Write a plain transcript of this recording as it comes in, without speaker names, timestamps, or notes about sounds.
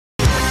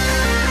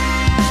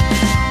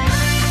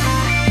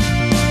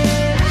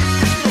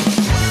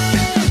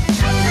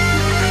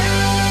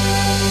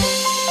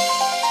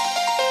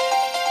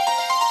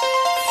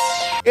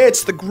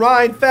It's the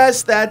grind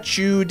fest that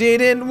you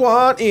didn't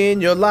want in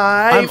your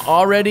life. I'm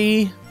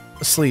already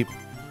asleep.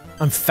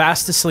 I'm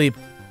fast asleep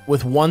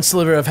with 1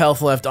 sliver of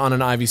health left on an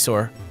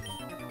Ivysaur.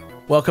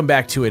 Welcome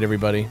back to it,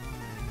 everybody.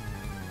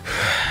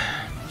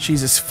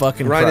 Jesus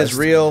fucking Christ. Grind is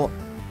real.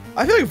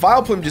 I feel like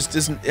Vileplume just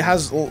isn't. It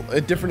has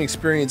a different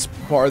experience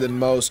bar than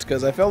most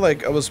because I felt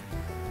like I was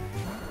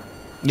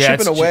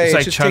chipping away. It's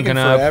like just chunking taking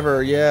up.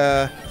 forever.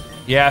 Yeah.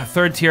 Yeah,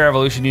 3rd tier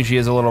evolution usually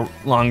is a little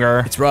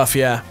longer. It's rough,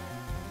 yeah.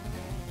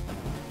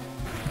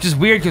 Which is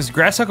weird because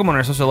grass Pokemon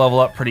are supposed to level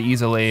up pretty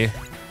easily.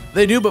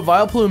 They do, but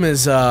Vileplume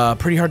is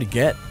pretty hard to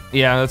get.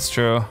 Yeah, that's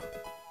true.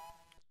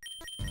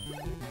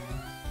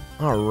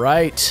 All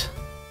right.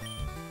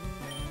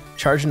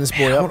 Charging this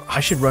boy up.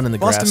 I should run in the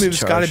grass. Boston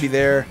move's got to be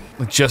there.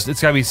 It's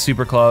got to be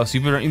super close.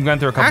 You've gone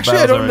through a couple Actually,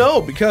 I battles don't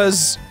know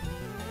because,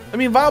 I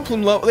mean,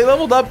 Vileplume they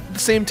leveled up at the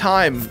same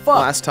time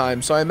last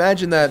time, so I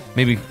imagine that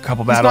maybe a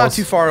couple it's battles. not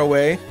too far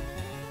away.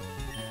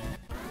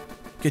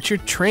 Get your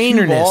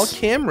trainerness.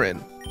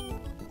 Cameron.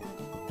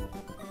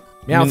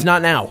 Meowth,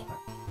 not now.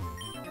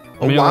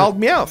 A wild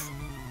Meowth.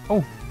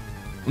 Oh,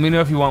 let me know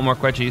if you want more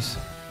quechies.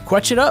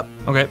 Quetch it up.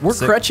 Okay,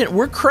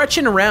 We're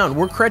cretching around.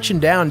 We're cretching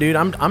down, dude.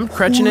 I'm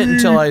cretching it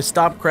until I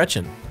stop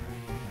cretching.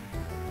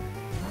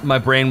 My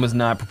brain was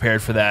not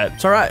prepared for that.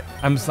 It's all right.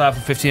 I'm slapped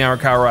a 15-hour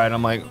car ride.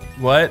 I'm like,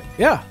 what?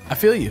 Yeah, I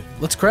feel you.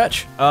 Let's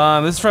cretch.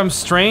 This is from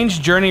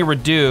Strange Journey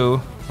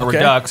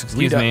Redux,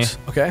 excuse me.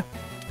 Okay.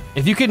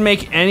 If you could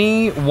make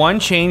any one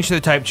change to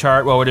the type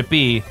chart, what would it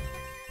be?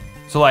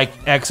 So like,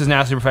 X is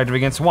now super effective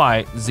against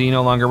Y, Z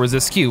no longer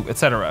resists Q,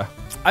 etc.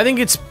 I think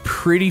it's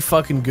pretty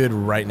fucking good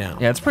right now.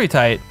 Yeah, it's pretty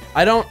tight.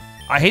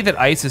 I hate that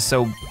Ice is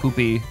so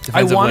poopy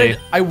defensively.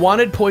 I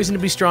wanted Poison to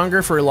be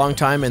stronger for a long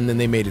time, and then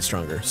they made it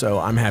stronger, so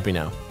I'm happy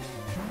now.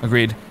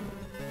 Agreed.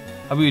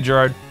 How about you,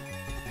 Gerard?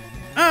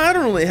 I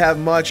don't really have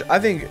much. I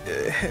think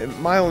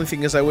my only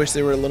thing is I wish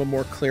they were a little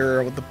more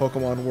clearer what the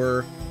Pokemon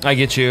were. I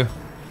get you.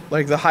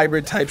 Like, the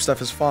hybrid type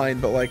stuff is fine,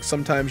 but like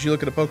sometimes you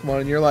look at a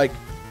Pokemon and you're like,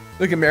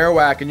 look at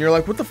Marowak and you're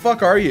like, what the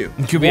fuck are you?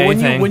 It could be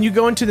anything. When you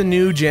go into the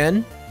new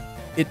gen,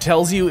 it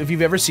tells you, if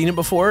you've ever seen it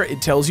before,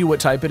 it tells you what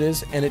type it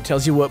is, and it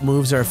tells you what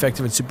moves are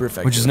effective and super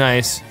effective. Which is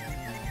nice.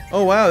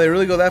 Oh wow, they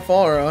really go that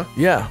far, huh?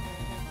 Yeah.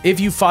 If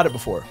you fought it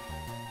before.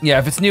 Yeah,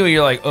 if it's new,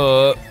 you're like,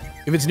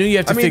 If it's new, you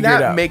have to figure it out.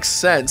 That makes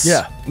sense.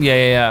 Yeah.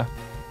 Yeah.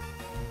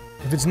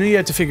 If it's new, you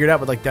have to figure it out,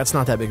 but like, that's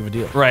not that big of a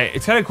deal. Right.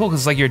 It's kind of cool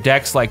because like your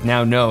dex like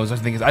now knows. I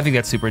think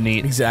that's super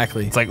neat.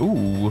 Exactly. It's like,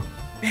 ooh.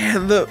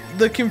 Man,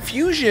 the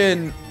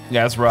confusion.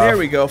 Yeah, it's rough. There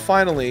we go,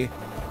 finally.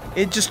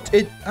 I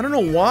don't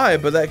know why,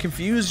 but that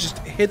Confuse just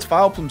hits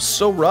Vileplume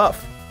so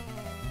rough.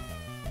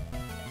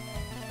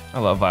 I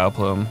love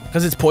Vileplume.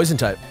 Because it's poison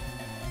type.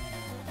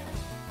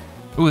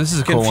 Ooh, this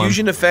is a cool one.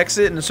 Confusion affects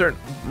it in a certain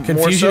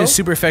Confusion is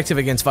super effective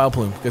against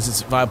Vileplume,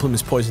 because Vileplume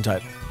is poison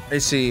type. I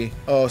see.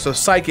 Oh, so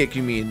Psychic,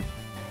 you mean?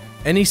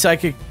 Any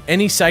psychic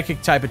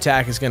type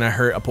attack is gonna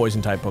hurt a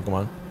poison type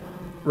Pokemon.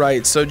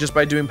 Right, so just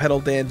by doing Petal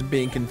Dance and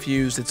being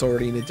confused, it's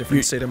already in a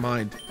different state of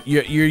mind.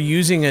 You're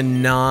using a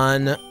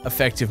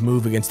non-effective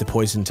move against a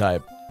poison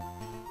type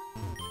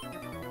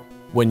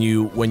when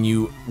you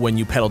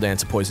Petal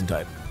Dance a poison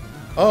type.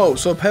 Oh,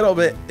 so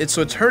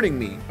it's hurting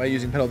me by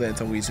using Petal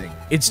Dance on Weezing.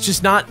 It's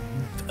just not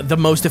the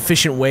most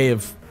efficient way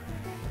of.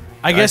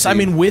 I guess I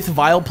mean with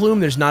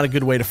Vileplume, there's not a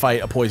good way to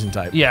fight a poison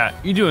type. Yeah,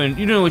 you're doing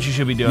what you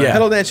should be doing. Yeah.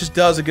 Petal Dance just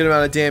does a good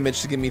amount of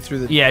damage to get me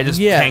through the. Yeah, it just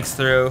tanks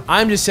through.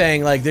 I'm just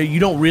saying, like,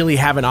 you don't really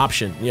have an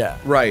option. Yeah.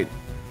 Right.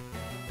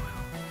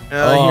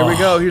 Here we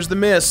go. Here's the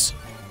miss.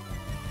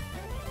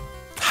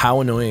 How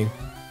annoying.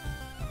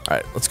 All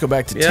right, let's go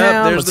back to Yep,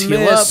 town. there's Let's the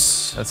heal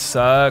miss. That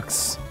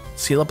sucks.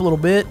 Let's heal up a little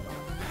bit.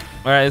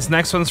 All right, this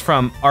next one's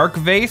from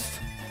Arcvape.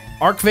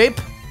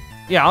 Arcvape?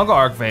 Yeah, I'll go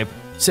Arcvape.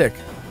 Sick.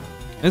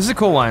 This is a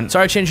cool one.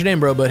 Sorry I changed your name,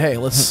 bro, but hey,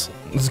 let's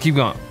keep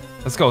going.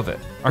 Let's go with it.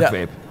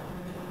 Arcvape.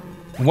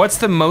 What's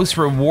the most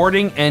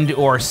rewarding and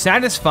or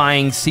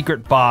satisfying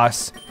secret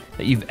boss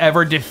that you've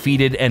ever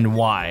defeated and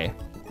why?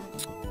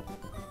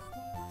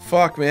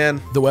 Fuck,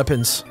 man. The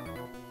weapons.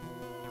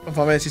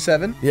 Final Fantasy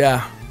VII?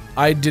 Yeah.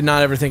 I did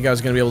not ever think I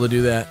was going to be able to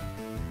do that.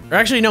 Or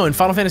actually, no, in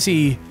Final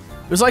Fantasy,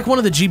 it was like one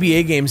of the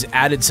GBA games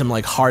added some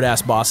like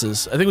hard-ass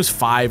bosses. I think it was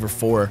 5 or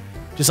 4.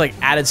 Just like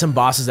added some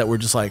bosses that were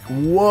just like,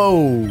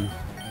 whoa.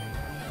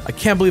 I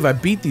can't believe I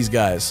beat these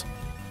guys.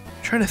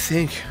 I'm trying to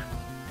think.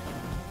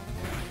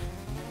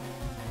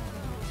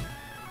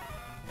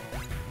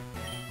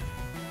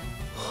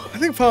 I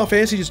think Final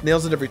Fantasy just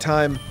nails it every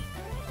time.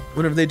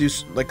 Whenever they do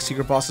like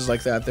secret bosses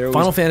like that, they're always,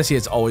 Final Fantasy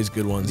has always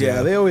good ones.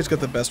 Yeah, they always got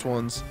the best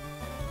ones.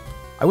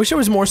 I wish there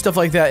was more stuff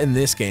like that in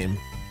this game.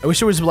 I wish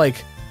there was like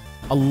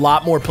a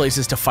lot more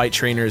places to fight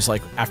trainers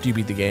like after you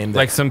beat the game.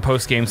 Like some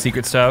post-game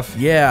secret stuff.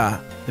 Yeah,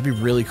 that'd be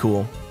really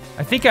cool.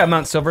 I think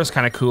Mount Silver is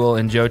kind of cool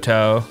in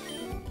Johto.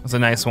 It's a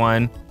nice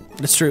one.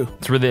 That's true.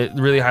 It's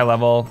really high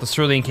level. The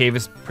Cerulean Cave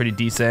is pretty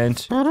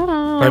decent. But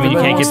I mean, you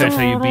can't get there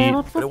until you beat.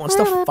 But it wants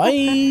to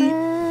fight.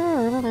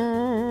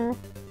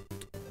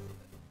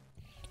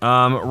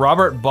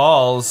 Robert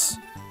Balls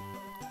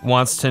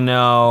wants to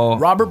know.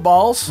 Robert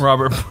Balls?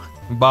 Robert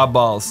Bob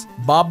Balls.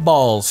 Bob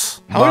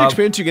Balls. How much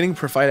experience are you getting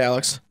per fight,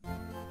 Alex?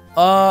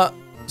 So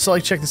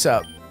like, check this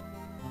out.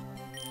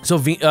 So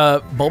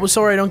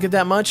Bulbasaur, I don't get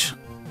that much.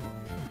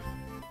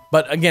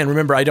 But again,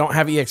 remember, I don't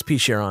have EXP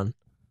share on.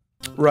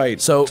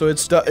 Right. So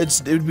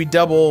it would be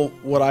double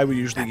what I would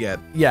usually get.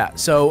 Yeah.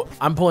 So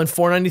I'm pulling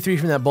 493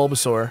 from that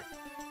Bulbasaur.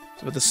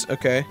 So with this,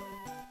 okay.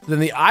 Then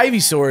the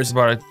Ivysaurs,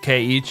 About a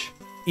K each.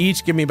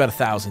 Each give me about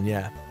 1,000.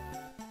 Yeah.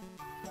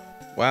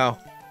 Wow.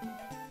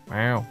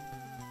 Wow.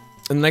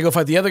 And then I go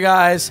fight the other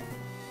guys.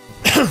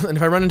 And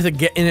if I run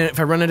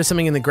into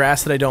something in the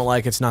grass that I don't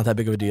like, it's not that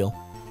big of a deal.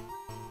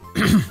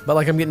 But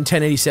like I'm getting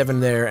 1087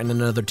 there and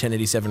another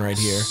 1087 right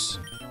here.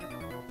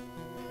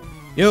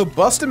 Yo,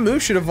 Bust and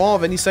Move should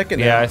evolve any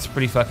second now. Yeah, it's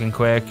pretty fucking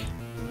quick.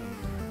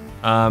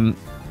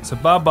 So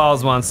Bob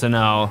Balls wants to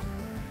know,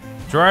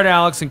 Gerard,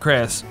 Alex, and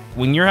Chris,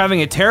 when you're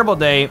having a terrible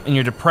day and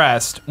you're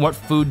depressed, what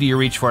food do you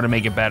reach for to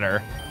make it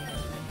better?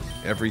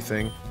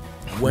 Everything.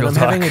 When I'm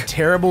having a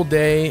terrible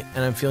day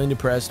and I'm feeling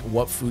depressed,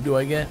 what food do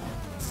I get?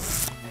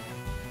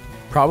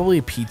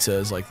 Probably pizza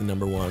is like the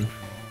 #1.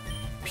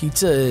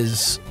 Pizza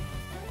is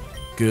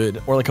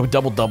good. Or like a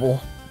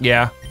double-double.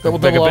 Yeah.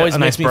 Double-double always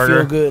makes me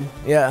feel good.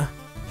 Yeah.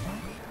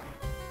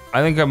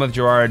 I think I'm with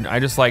Gerard. I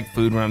just like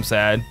food when I'm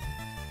sad.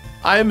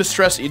 I am a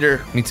stress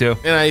eater. Me too.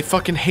 And I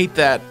fucking hate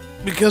that.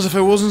 Because if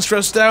I wasn't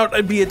stressed out,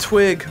 I'd be a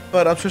twig.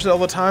 But I'm stressed out all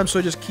the time, so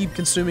I just keep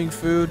consuming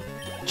food.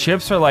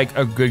 Chips are like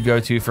a good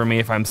go-to for me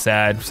if I'm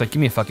sad. It's like, give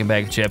me a fucking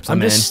bag of chips.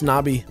 I'm just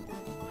snobby.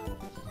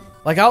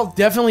 Like, I'll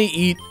definitely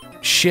eat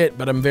shit,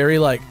 but I'm very,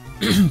 like,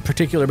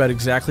 particular about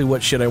exactly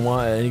what shit I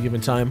want at any given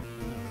time.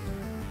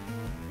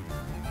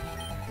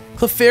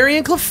 Clefairy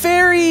and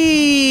Clefairy!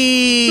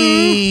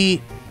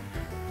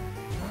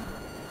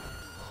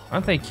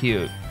 Aren't they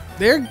cute?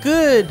 They're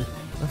good.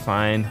 They're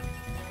fine.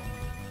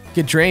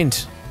 Get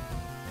drained.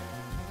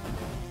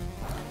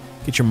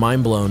 Get your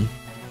mind blown.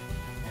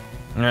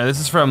 Alright, this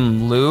is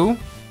from Lou.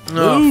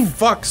 Oh,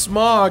 fuck,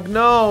 Smog,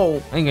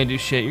 no! I ain't gonna do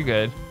shit, you're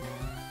good.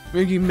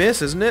 You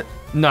miss, isn't it?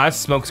 No,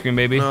 that's smokescreen,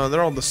 baby. No,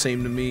 they're all the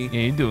same to me.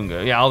 Yeah, you're doing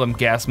good. Yeah, all them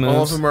gas moves.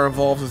 All of them are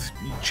involved with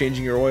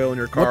changing your oil in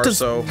your car,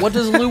 What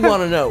does Lou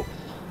want to know?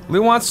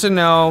 Lou wants to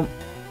know,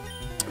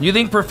 you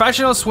think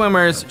professional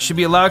swimmers should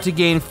be allowed to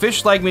gain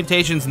fish-like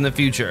mutations in the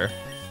future?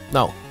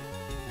 No.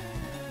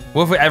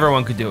 What if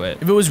everyone could do it?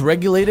 If it was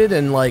regulated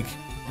and, like,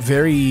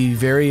 very,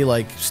 very,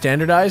 like,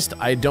 standardized,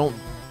 I don't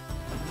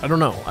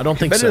know. I don't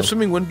think so. Competitive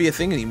swimming wouldn't be a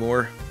thing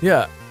anymore.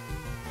 Yeah.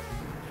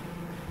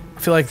 I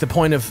feel like the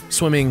point of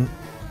swimming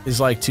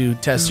is, like, to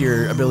test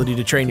your ability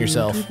to train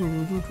yourself.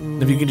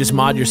 And if you can just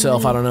mod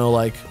yourself, I don't know,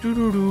 like,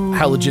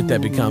 how legit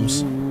that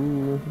becomes.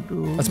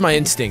 That's my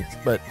instinct,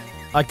 but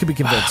I could be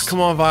convinced.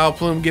 Come on,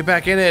 Vileplume, get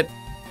back in it.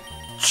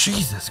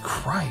 Jesus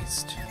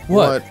Christ.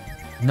 What?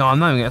 No, I'm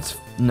not even, that's,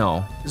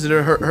 no. Is it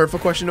a hurtful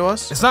question to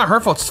us? It's not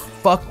hurtful, it's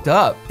fucked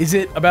up. Is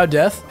it about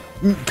death?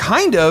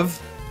 Kind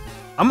of.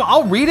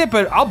 I'll read it,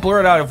 but I'll blur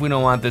it out if we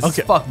don't want this.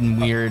 Okay. It's fucking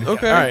weird.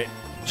 Okay. All right.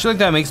 Shit like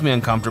that makes me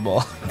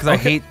uncomfortable, because I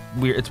hate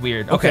weird, it's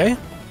weird. Okay.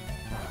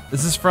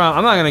 This is from,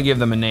 I'm not gonna give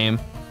them a name.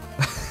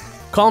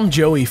 Call him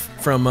Joey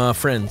from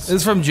Friends. This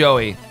is from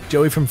Joey.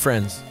 Joey from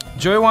Friends.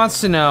 Joey wants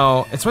to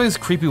know, it's one of these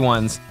creepy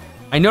ones.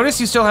 I noticed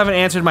you still haven't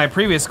answered my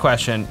previous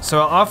question, so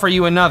I'll offer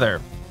you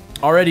another.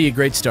 Already a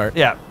great start.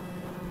 Yeah.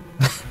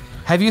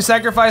 Have you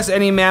sacrificed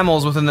any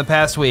mammals within the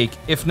past week?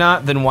 If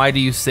not, then why do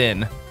you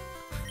sin?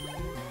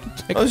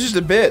 Oh, it's just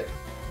a bit.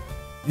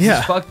 Yeah.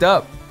 It's fucked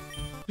up.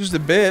 Just a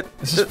bit.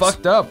 This is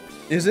fucked up.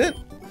 Is it?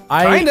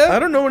 Kinda. I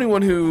don't know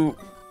anyone who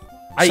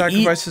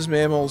sacrifices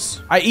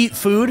mammals. I eat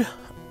food.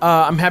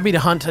 I'm happy to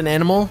hunt an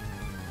animal.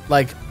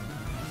 Like,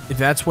 if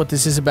that's what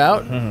this is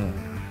about.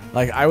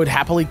 Like, I would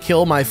happily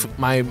kill my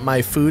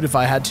food if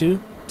I had to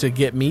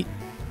get meat.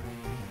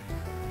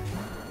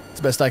 It's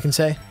the best I can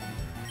say.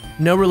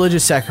 No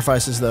religious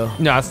sacrifices, though.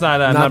 No, it's not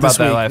Not about this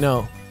that week, life.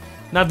 no.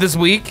 Not this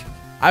week.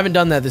 I haven't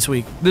done that this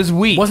week. This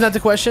week. Wasn't that the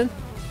question?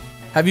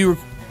 Have you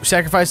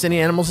sacrificed any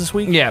animals this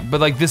week? Yeah,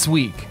 but like this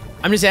week.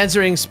 I'm just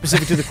answering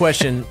specific to the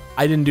question.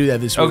 I didn't do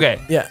that this week.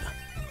 Okay. Yeah.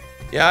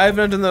 Yeah, I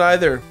haven't done that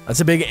either. That's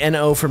a big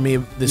NO for me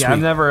this week. I've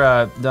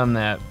never done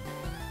that.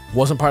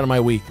 Wasn't part of my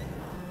week.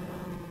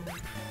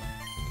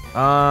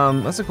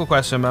 That's a cool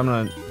question, but I'm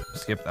gonna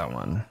skip that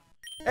one.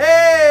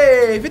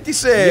 Hey,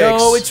 56.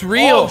 Yo, it's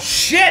real. Oh,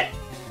 shit.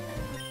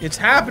 It's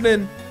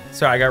happening.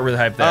 Sorry, I got really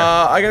hyped there.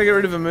 I gotta get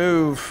rid of a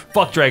move.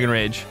 Fuck Dragon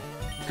Rage.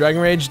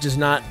 Dragon Rage does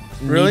not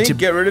Really? need to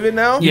Get rid of it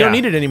now? You Yeah. don't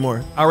need it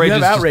anymore. Outrage you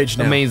have is just Outrage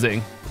now.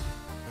 amazing.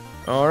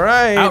 All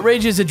right.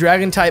 Outrage is a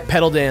dragon type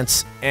pedal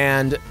dance,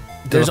 and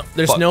there's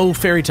fuck? no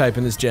fairy type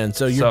in this gen,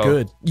 so you're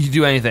good. You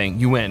do anything,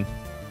 you win.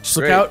 Just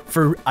look Great. out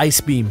for Ice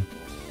Beam.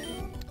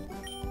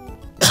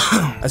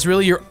 That's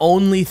really your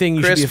only thing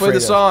you should be Chris, afraid play the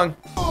of. song.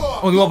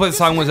 Oh, you want to play the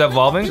song was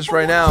evolving? Just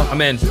right now.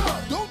 I'm in.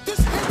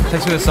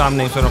 Text me the song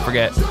name so I don't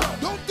forget.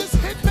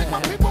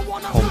 Oh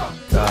my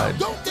god.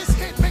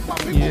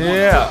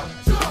 Yeah.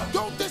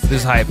 This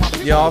is hype.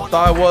 Y'all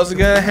thought it wasn't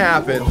gonna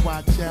happen,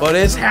 but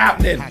it's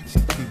happening.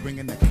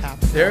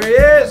 There he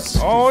is.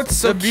 Oh, it's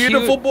so The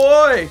beautiful cute.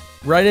 boy.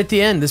 Right at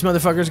the end, this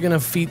motherfucker's gonna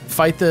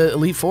fight the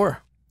Elite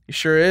Four. He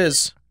sure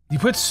is. You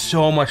put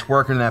so much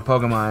work into that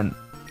Pokemon.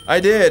 I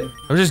did.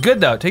 Which is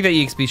good though. Take that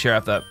EXP share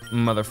off that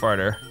mother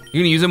farter.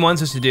 You gonna use him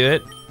once just to do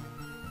it?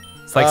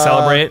 It's like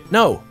celebrate?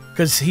 No,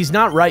 because he's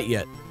not right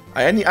yet.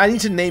 I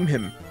need to name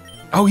him.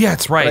 Oh yeah,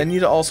 it's right. But I need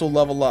to also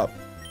level up.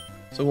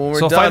 So when we're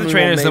done, fight the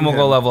trainers, then we'll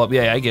go level up.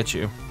 Yeah, I get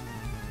you.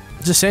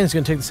 Just saying, it's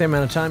gonna take the same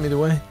amount of time either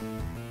way.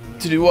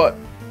 To do what?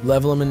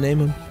 Level him and name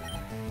him.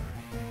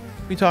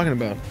 What are you talking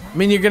about? I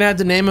mean, you're gonna have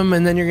to name him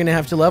and then you're gonna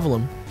have to level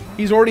him.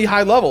 He's already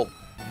high level.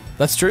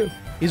 That's true.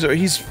 He's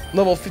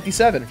level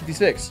 57,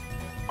 56.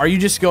 Are you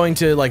just going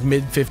to like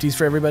mid 50s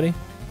for everybody?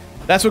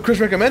 That's what Chris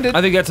recommended.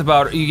 I think that's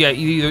about, you get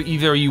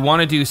either you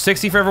want to do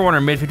 60 for everyone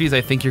or mid 50s.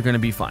 I think you're gonna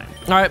be fine.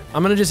 All right,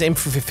 I'm gonna just aim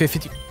for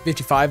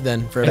 55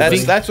 then for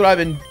everybody. That's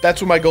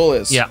what my goal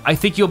is. Yeah, I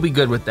think you'll be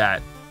good with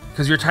that.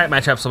 Because your type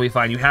matchups will be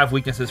fine. You have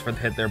weaknesses for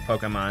hit their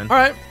Pokemon. All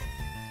right.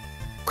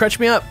 Crutch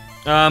me up.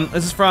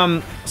 This is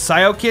from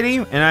Sio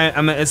Kitty,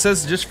 and it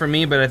says just for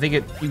me, but I think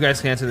you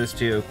guys can answer this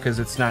too, because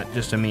it's not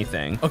just a me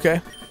thing.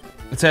 Okay.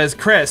 It says,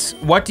 Chris,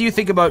 what do you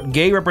think about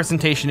gay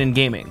representation in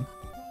gaming?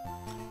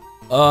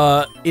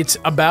 It's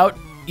about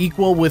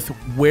equal with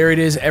where it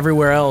is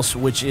everywhere else,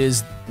 which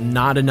is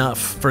not enough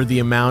for the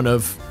amount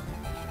of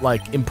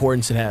like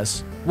importance it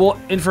has. Well,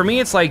 and for me,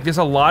 it's like there's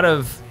a lot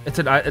of it's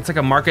like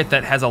a market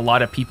that has a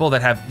lot of people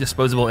that have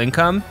disposable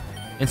income,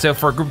 and so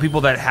for a group of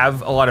people that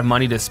have a lot of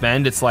money to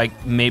spend, it's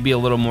like maybe a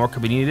little more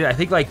could be needed. I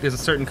think like there's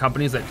certain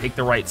companies that take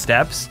the right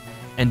steps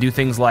and do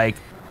things like,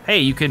 hey,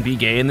 you can be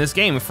gay in this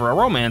game for a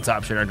romance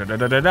option or da da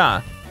da da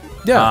da.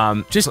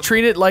 Yeah, just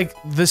treat it like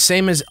the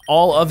same as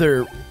all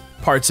other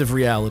parts of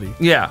reality.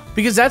 Yeah,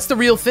 because that's the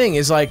real thing.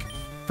 Is like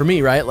for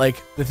me, right?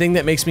 Like the thing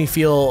that makes me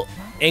feel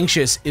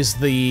anxious is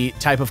the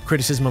type of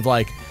criticism of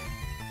like,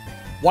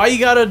 why you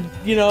gotta,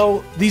 you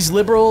know, these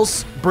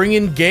liberals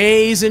bringing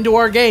gays into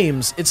our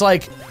games? It's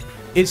like,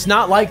 it's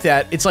not like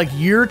that. It's like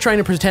you're trying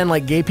to pretend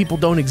like gay people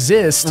don't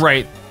exist.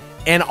 Right.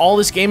 And all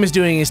this game is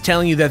doing is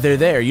telling you that they're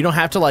there. You don't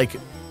have to like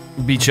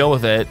be chill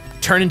with it.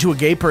 Turn into a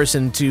gay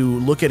person to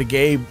look at a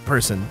gay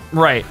person.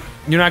 Right.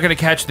 You're not gonna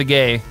catch the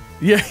gay.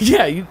 Yeah,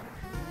 yeah.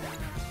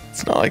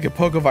 It's not like a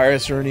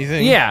Pokevirus or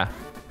anything. Yeah.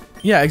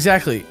 Yeah,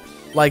 exactly.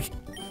 Like,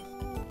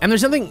 and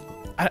there's nothing,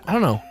 I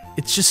don't know.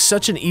 It's just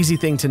such an easy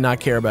thing to not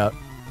care about.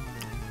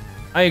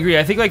 I agree.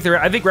 I think like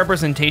I think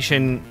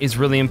representation is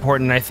really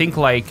important. I think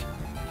like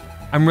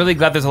I'm really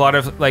glad there's a lot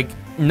of like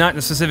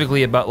not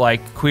specifically about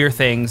like queer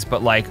things,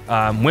 but like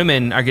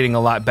women are getting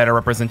a lot better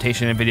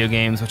representation in video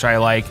games, which I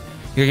like.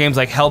 Your games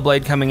like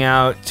Hellblade coming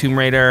out, Tomb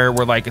Raider,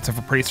 where like it's a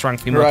pretty strong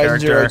female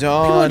character. People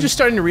are just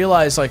starting to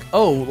realize like,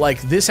 oh,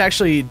 like this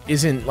actually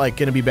isn't like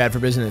gonna be bad for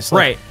business. Like,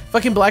 right.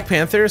 Fucking Black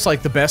Panther is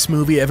like the best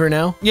movie ever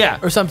now. Yeah.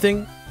 Or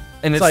something.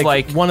 And it's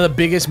like one of the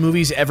biggest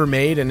movies ever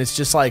made, and it's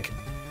just like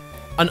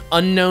an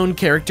unknown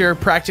character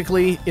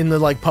practically in the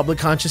like public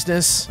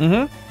consciousness.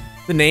 Mm-hmm.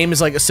 The name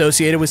is like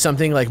associated with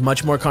something like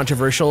much more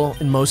controversial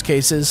in most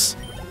cases.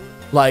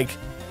 Like,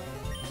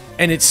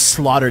 and it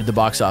slaughtered the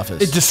box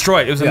office. It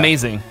destroyed. It was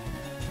amazing.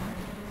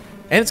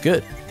 And it's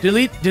good.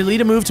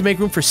 Delete a move to make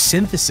room for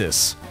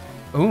synthesis.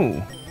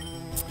 Ooh.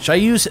 Should I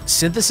use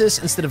synthesis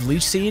instead of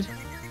leech seed?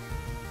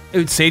 It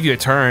would save you a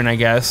turn, I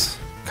guess.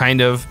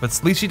 Kind of.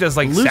 But leech seed does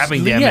like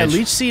sapping damage. Yeah,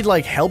 leech seed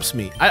like helps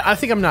me. I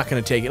think I'm not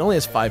going to take it. It only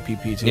has 5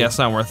 PP too. Yeah, it's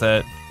not worth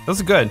it.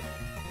 That's good.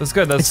 That's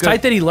good. That's it's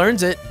tight that he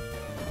learns it.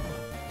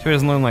 So he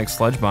doesn't learn like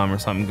Sludge Bomb or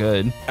something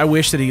good. I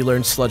wish that he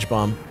learned Sludge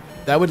Bomb.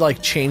 That would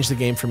like change the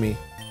game for me.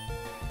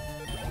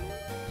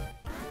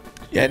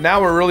 Yeah,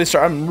 now we're really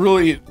I'm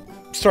really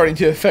starting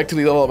to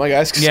effectively level up my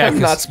guys because I'm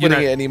not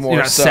splitting it anymore.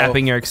 You're not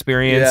sapping your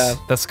experience. Yeah.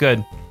 That's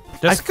good.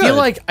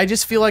 I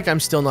just feel like I'm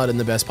still not in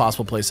the best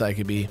possible place I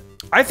could be.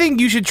 I think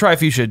you should try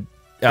Fuchsia,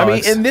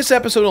 Alex. I mean, in this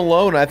episode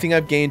alone, I think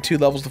I've gained 2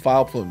 levels to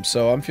Vileplume,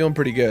 so I'm feeling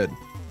pretty good.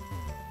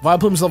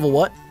 Vileplume's level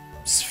what?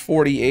 It's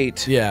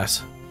 48.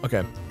 Yes.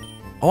 Okay.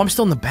 Oh, I'm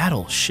still in the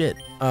battle. Shit.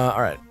 All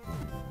right.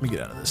 Let me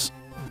get out of this.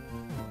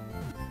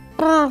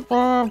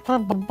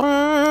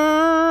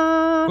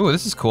 Ooh,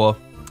 this is cool.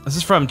 This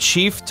is from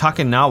Chief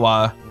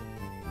Takanawa.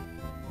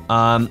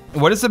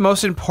 What is the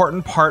most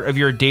important part of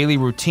your daily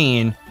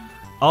routine?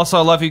 Also,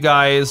 I love you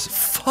guys.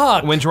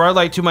 Fuck. When Gerard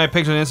liked 2 of my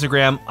pictures on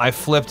Instagram, I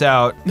flipped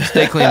out.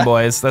 Stay clean,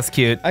 boys. That's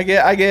cute. I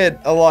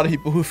get a lot of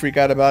people who freak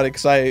out about it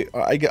because I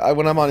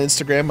when I'm on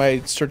Instagram, I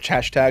search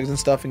hashtags and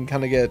stuff and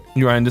kind of get.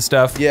 You run into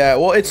stuff. Yeah.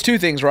 Well, it's 2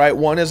 things, right?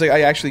 One is like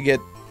I actually get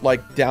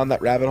like down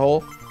that rabbit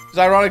hole. It's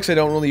ironic because I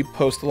don't really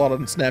post a lot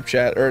on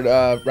Snapchat or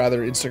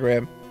rather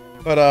Instagram,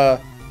 but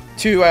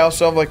 2, I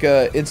also have like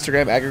a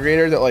Instagram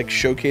aggregator that like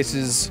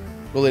showcases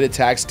related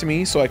tags to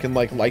me, so I can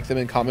like them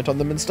and comment on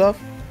them and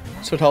stuff.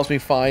 So it helps me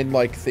find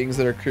like things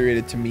that are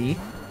curated to me,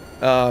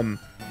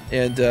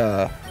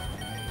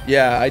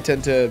 yeah, I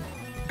tend to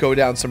go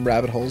down some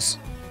rabbit holes.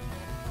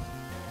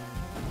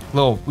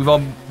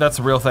 That's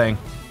a real thing.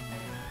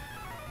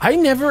 I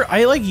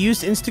like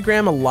used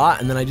Instagram a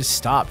lot and then I just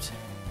stopped.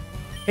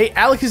 Hey,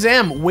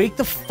 Alakazam, wake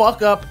the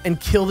fuck up and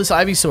kill this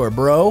Ivysaur,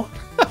 bro.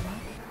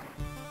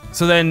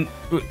 So then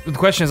the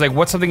question is like,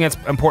 what's something that's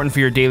important for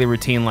your daily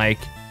routine? Like,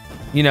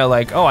 you know,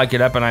 like, oh, I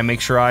get up and I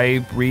make sure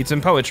I read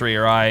some poetry,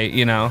 or I,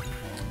 you know.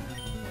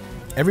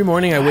 Every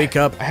morning I wake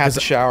up. I have to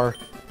shower.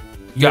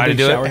 You gotta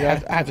do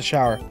it. I have to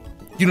shower.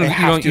 You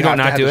don't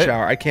not do it.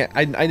 Shower. I can't.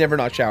 I never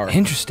not shower.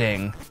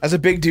 Interesting. As a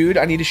big dude,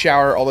 I need to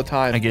shower all the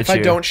time. I get if you. I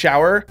don't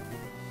shower,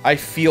 I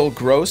feel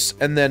gross,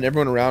 and then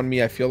everyone around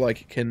me, I feel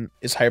like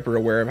is hyper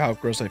aware of how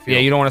gross I feel.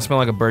 Yeah, you don't want to smell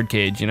like a bird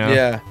cage, you know.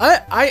 Yeah.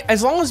 I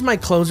as long as my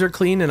clothes are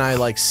clean and I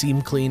like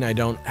seem clean, I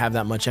don't have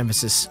that much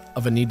emphasis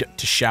of a need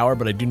to shower,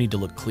 but I do need to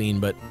look clean.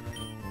 But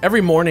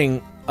every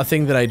morning, a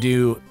thing that I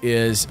do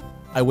is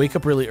I wake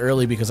up really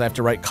early because I have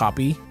to write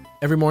copy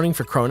every morning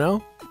for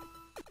Chrono.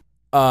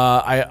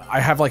 I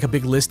have like a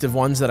big list of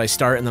ones that I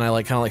start and then I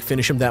like kind of like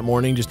finish them that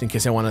morning just in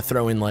case I want to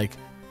throw in like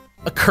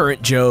a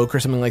current joke or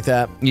something like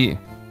that. Yeah.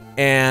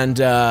 And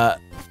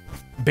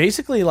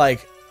basically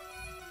like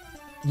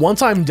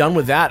once I'm done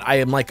with that, I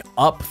am like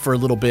up for a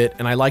little bit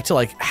and I like to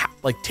like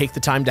take the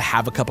time to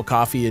have a cup of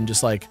coffee and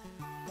just like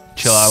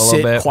chill out a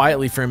little bit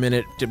quietly for a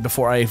minute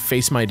before I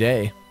face my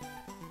day.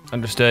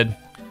 Understood.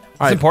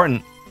 It's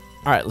important.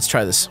 All right, let's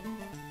try this.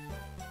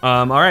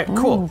 All right,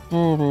 cool.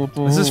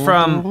 This is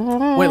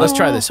from. Wait, let's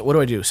try this. What do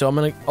I do? So I'm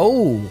gonna.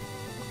 Oh.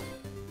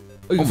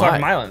 You can fly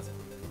from islands.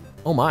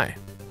 Oh my.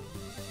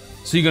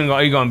 So you gonna go?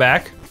 Are you going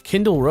back?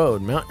 Kindle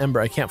Road, Mount Ember.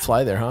 I can't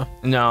fly there, huh?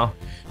 No.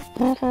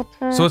 So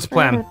what's the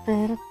plan?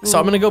 So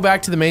I'm gonna go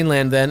back to the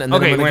mainland then, and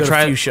then I'm gonna go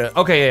to Fuchsia.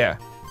 Okay, yeah.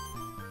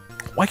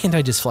 Why can't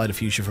I just fly to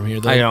Fuchsia from here?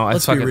 Though? I know.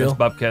 Let's be real.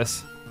 Bub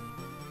kiss.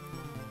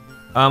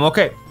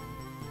 Okay.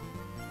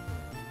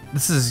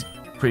 This is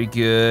pretty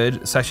good.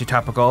 It's actually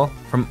topical.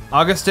 From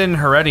Augustin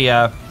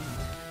Heredia.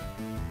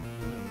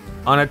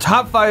 On a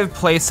top 5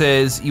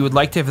 places you would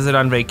like to visit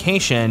on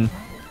vacation,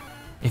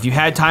 if you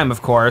had time,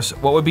 of course,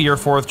 what would be your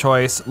 4th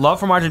choice?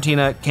 Love from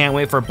Argentina. Can't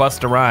wait for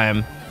Busta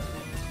Rhyme.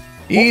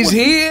 He's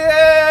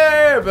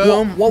here.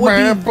 What would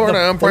be the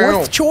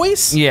 4th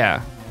choice?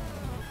 Yeah.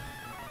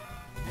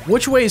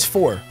 Which way is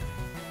 4? I would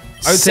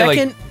say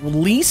second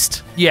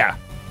least? Yeah.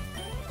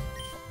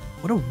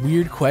 What a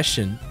weird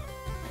question.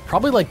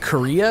 Probably like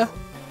Korea.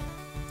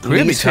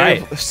 Korea'd be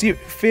tight.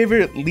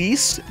 Favorite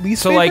least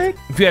So favorite? like,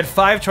 if you had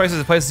 5 choices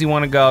of places you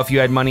want to go, if you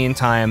had money and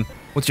time,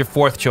 what's your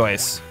 4th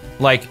choice?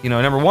 Like, you know,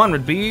 number 1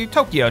 would be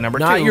Tokyo. Number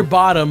 2. Not your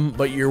bottom,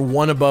 but you're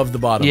one above the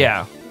bottom.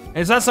 Yeah. And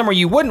it's not somewhere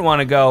you wouldn't want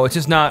to go. It's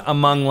just not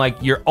among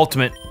like your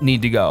ultimate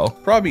need to go.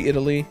 Probably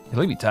Italy.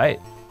 It'll be tight.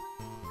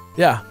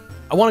 Yeah.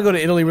 I want to go to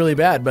Italy really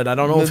bad, but I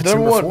don't know if it's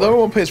number 4. The number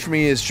one place for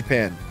me is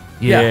Japan.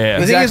 Yeah.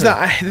 The thing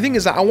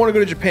is that I want to go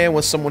to Japan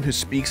with someone who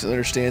speaks and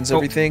understands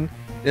everything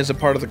and is a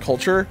part of the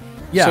culture.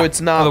 Yeah. So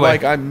it's not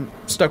like I'm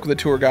stuck with a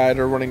tour guide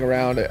or running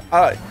around.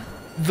 My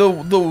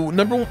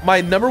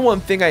number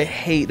one thing I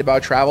hate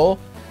about travel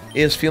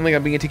is feeling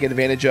I'm being taken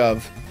advantage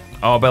of.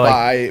 Oh, but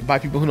like by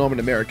people who know I'm an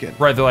American.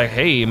 Right, they're like,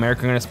 hey,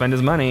 American gonna spend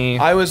his money.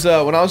 I was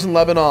when I was in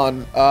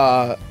Lebanon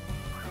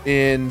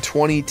in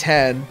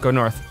 2010. Go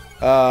north.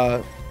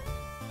 I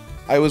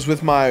was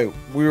with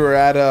we were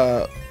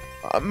at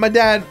my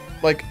dad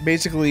like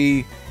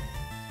basically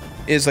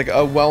is like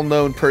a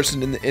well-known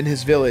person in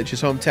his village,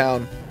 his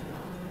hometown,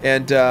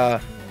 and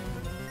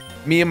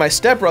me and my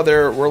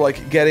stepbrother were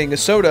like getting a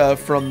soda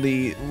from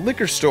the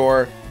liquor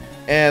store,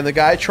 and the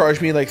guy charged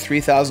me like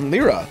 3,000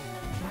 lira,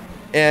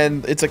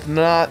 and it's like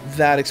not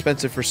that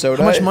expensive for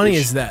soda. How much money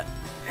is that?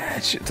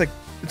 It's like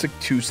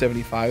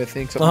 275, I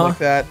think, something like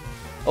that.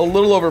 A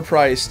little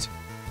overpriced,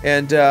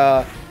 and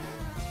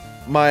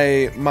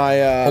my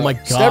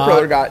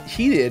stepbrother got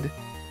heated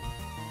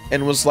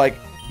and was like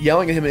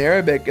yelling at him in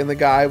Arabic, and the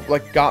guy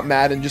like got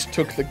mad and just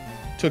took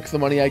the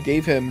money I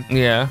gave him.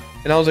 Yeah.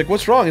 And I was like,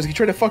 "What's wrong?" He's like, "He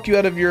tried to fuck you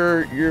out of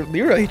your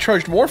lira. He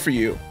charged more for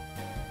you."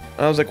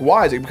 And I was like,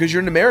 "Why?" He's like, "Because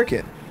you're an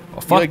American."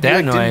 Well, fuck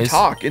that noise. Didn't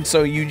talk, and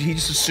so he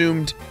just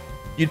assumed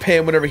you'd pay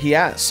him whatever he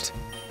asked.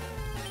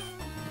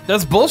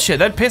 That's bullshit.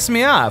 That pissed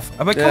me off.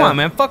 I'm like, come on,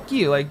 man, fuck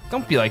you. Like,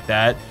 don't be like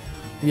that.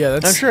 Yeah,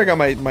 that's. I'm sure I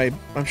got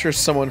I'm sure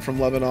someone from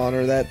Lebanon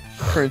or that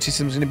currency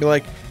system's gonna be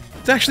like,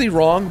 it's actually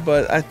wrong,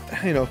 but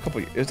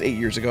it was 8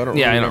 years ago. I don't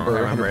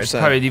really remember. It's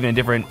probably even a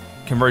different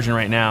conversion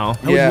right now.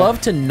 I would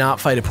love to not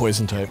fight a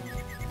poison type.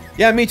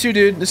 Yeah, me too,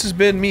 dude. This has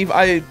been me. You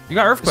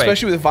got Earthquake.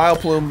 Especially with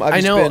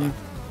Vileplume.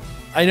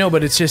 I know,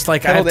 but it's just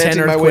like I have 10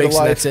 Earthquakes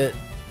and that's it.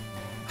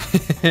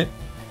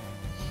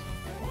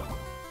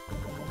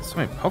 So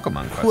many Pokemon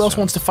questions. Who else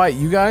wants to fight?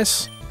 You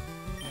guys?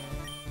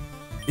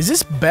 Is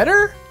this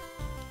better?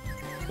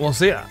 We'll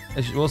see.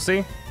 We'll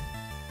see.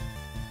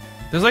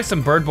 There's like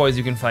some bird boys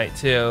you can fight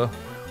too.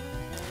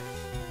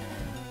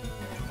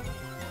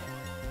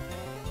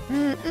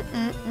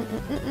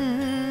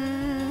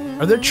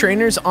 Are there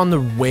trainers on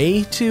the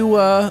way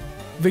to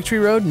Victory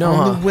Road? No,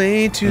 on the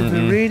way to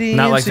the radiant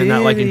not like in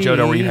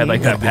Johto where you had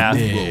like that path.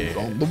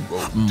 On the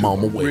road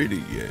Mama way.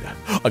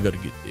 I gotta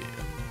get there.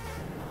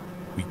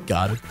 We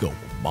gotta go,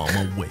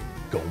 Mama way.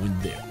 Going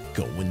there,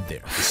 going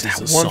there. This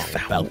is a song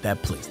about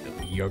that place that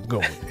we are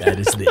going. That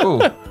is there. Ooh.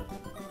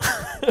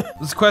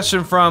 This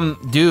question from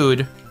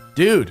Dude.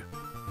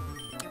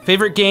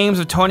 Favorite games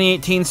of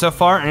 2018 so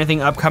far?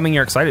 Anything upcoming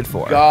you're excited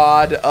for?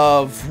 God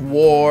of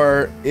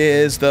War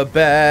is the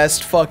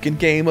best fucking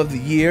game of the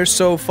year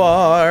so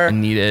far. I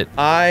need it.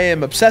 I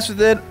am obsessed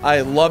with it.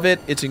 I love it.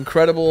 It's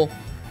incredible.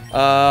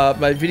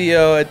 My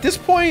video at this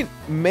point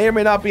may or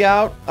may not be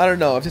out. I don't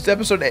know. If this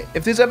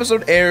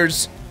episode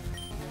airs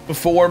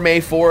before May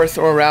 4th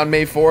or around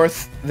May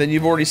 4th, then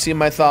you've already seen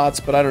my thoughts,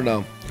 but I don't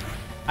know.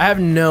 I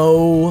have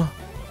no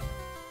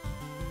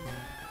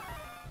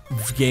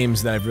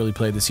games that I've really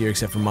played this year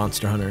except for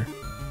Monster Hunter.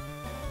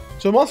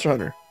 So Monster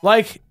Hunter.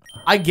 Like,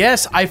 I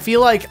guess I feel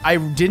like I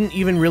didn't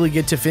even really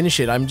get to finish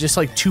it. I'm just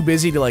like too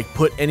busy to like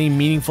put any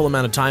meaningful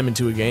amount of time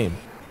into a game.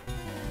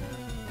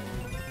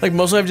 Like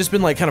mostly I've just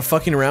been like kind of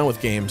fucking around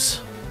with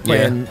games.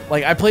 Playing,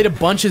 like I played a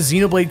bunch of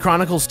Xenoblade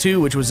Chronicles 2,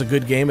 which was a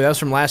good game, but that was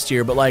from last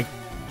year, but like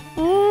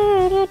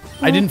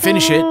I didn't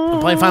finish it.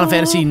 I'm playing Final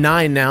Fantasy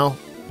 9 now.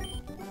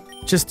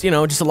 Just, you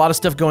know, just a lot of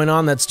stuff going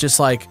on that's just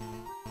like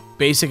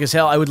basic as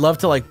hell. I would love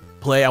to like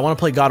play. I want to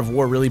play God of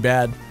War really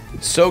bad.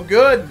 It's so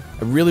good.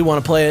 I really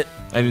want to play it.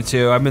 I do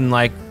too. I've been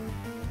like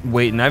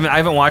waiting. I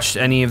haven't watched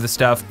any of the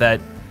stuff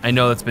that I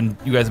know that's been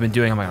you guys have been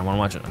doing. I'm like, I want to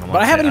watch it.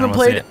 But I haven't even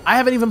played. I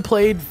haven't even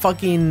played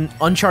fucking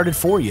Uncharted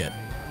 4 yet.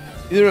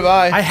 Neither have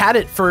I. I've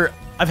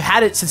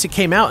had it since it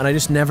came out, and I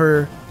just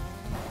never.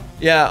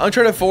 Yeah,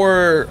 Uncharted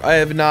 4 I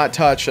have not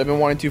touched. I've been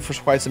wanting to for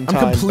quite some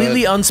time. I'm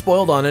completely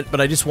unspoiled on it, but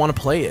I just want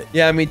to play it.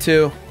 Yeah, me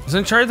too. Is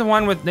Uncharted the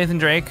one with Nathan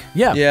Drake?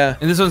 Yeah. Yeah.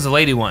 And this one's the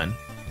lady one.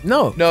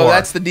 No. No,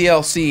 that's the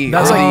DLC.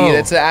 That's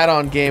it's an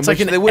add-on game. It's like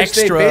they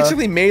extra.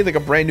 basically made like a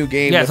brand new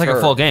game. Yeah, it's like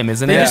a full game,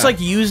 isn't it? They just like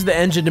use the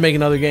engine to make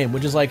another game,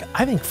 which is like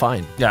I think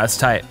fine. Yeah, it's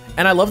tight.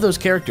 And I love those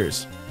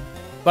characters,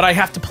 but I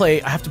have to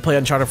play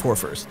Uncharted 4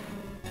 first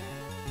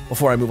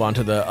before I move on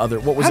to the other.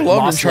 What was it? I loved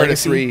Lost Uncharted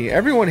Legacy? 3.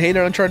 Everyone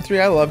hated Uncharted 3.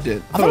 I loved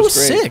it. I thought it was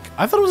great. sick.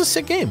 I thought it was a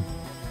sick game.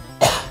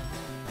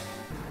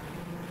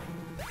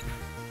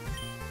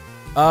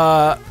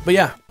 But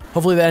yeah,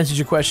 hopefully that answers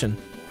your question.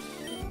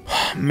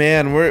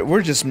 Man,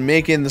 we're just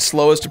making the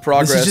slowest of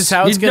progress. This is just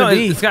how it's gonna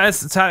be.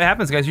 It's how it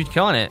happens, guys. You're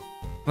killing it.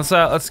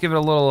 Let's give it a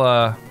little.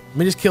 Let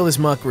me just kill this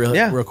muck real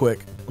quick.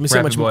 Let me see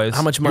how much money.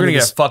 You're gonna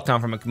get fucked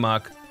on from a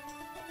muck.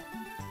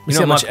 You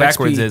know what muck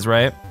backwards is,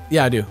 right?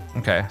 Yeah, I do.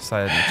 Okay,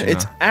 so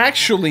it's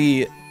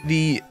actually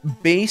the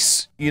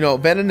base. You know,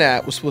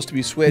 Venonat was supposed to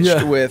be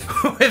switched with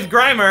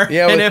Grimer.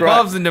 Yeah, and it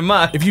evolves into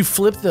muck. If you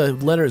flip the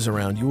letters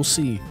around, you will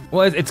see.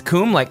 Well, it's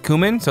Coom, like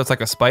cumin, so it's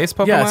like a spice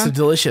Pokemon. Yeah, it's a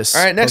delicious.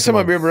 All right, next Pokemon. time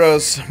on Beer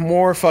Bros,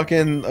 more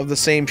fucking of the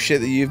same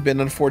shit that you've been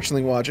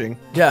unfortunately watching.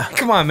 Yeah,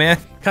 come on, man.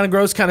 Kind of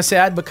gross, kind of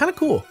sad, but kind of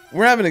cool.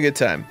 We're having a good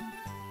time.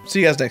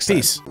 See you guys next time.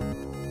 Peace.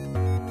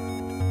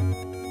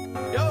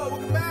 Yo,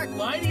 welcome back.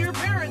 Lie to your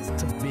parents.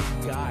 It's a big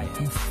guy.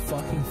 You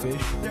fucking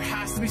fish. There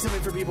has to be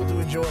something for people to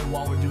enjoy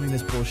while we're doing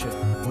this bullshit.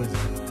 What is it?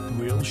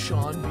 Will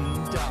Sean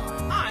Bean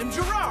die? I'm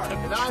Gerard.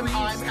 And I'm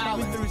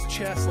Alex. Through his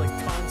chest like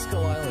Kong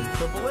Skull Island.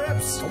 The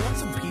lips. I want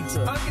some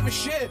pizza. I don't give a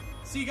shit.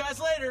 See you guys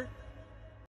later.